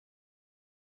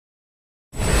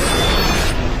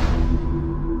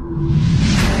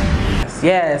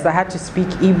Yes, I had to speak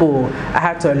Igbo. I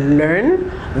had to learn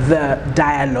the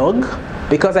dialogue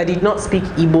because I did not speak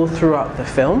Igbo throughout the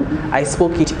film. I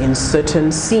spoke it in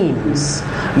certain scenes,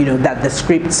 you know, that the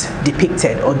script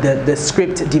depicted or the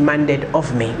script demanded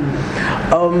of me.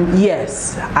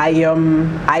 Yes, I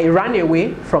ran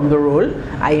away from the role.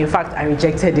 In fact, I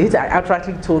rejected it. I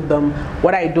outrightly told them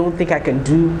what I don't think I can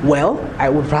do well, I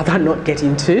would rather not get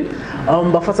into.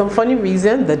 But for some funny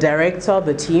reason, the director,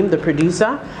 the team, the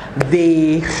producer,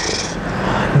 they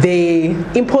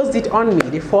imposed it on me.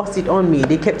 They forced it on me.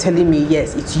 They kept telling me,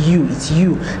 yes, it's you,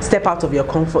 step out of your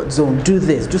comfort zone, do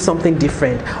this, do something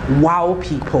different, wow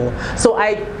people. So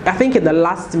I think in the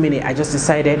last minute I just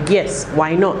decided, yes,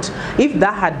 why not? If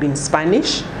that had been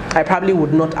Spanish, I probably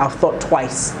would not have thought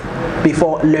twice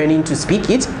before learning to speak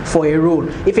it for a role.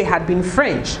 If it had been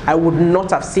French, I would not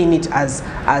have seen it as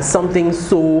something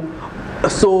so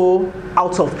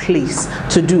out of place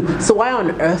to do. So why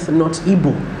on earth not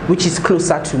Igbo, which is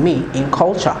closer to me in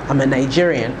culture? I'm a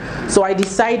Nigerian. So I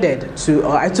decided to,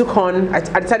 I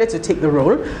decided to take the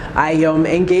role. I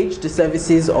engaged the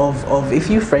services of a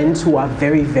few friends who are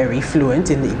very, very fluent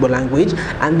in the Igbo language,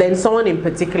 and then someone in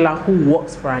particular who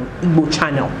works for an Igbo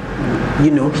channel.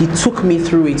 You know, he took me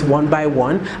through it one by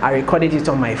one. I recorded it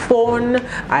on my phone.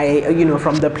 You know,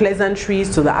 from the pleasantries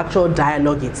to the actual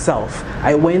dialogue itself,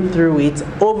 I went through it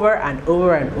over and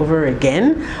over and over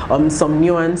again, some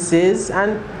nuances,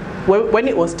 and when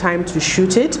it was time to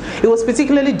shoot it, it was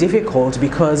particularly difficult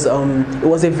because it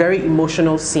was a very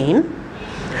emotional scene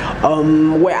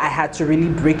where I had to really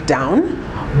break down.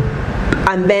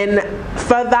 And then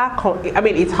further, I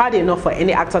mean, it's hard enough for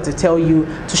any actor to tell you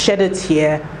to shed a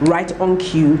tear right on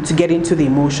cue to get into the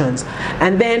emotions.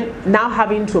 And then now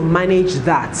having to manage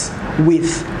that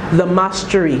with the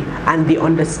mastery and the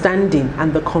understanding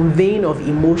and the conveying of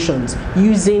emotions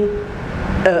using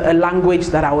a language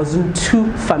that I wasn't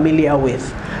too familiar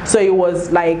with. So it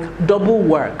was like double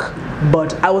work,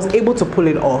 but I was able to pull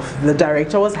it off. The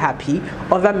director was happy.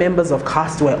 Other members of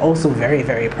cast were also very,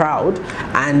 very proud.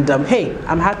 And hey,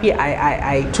 I'm happy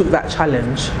I took that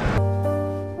challenge.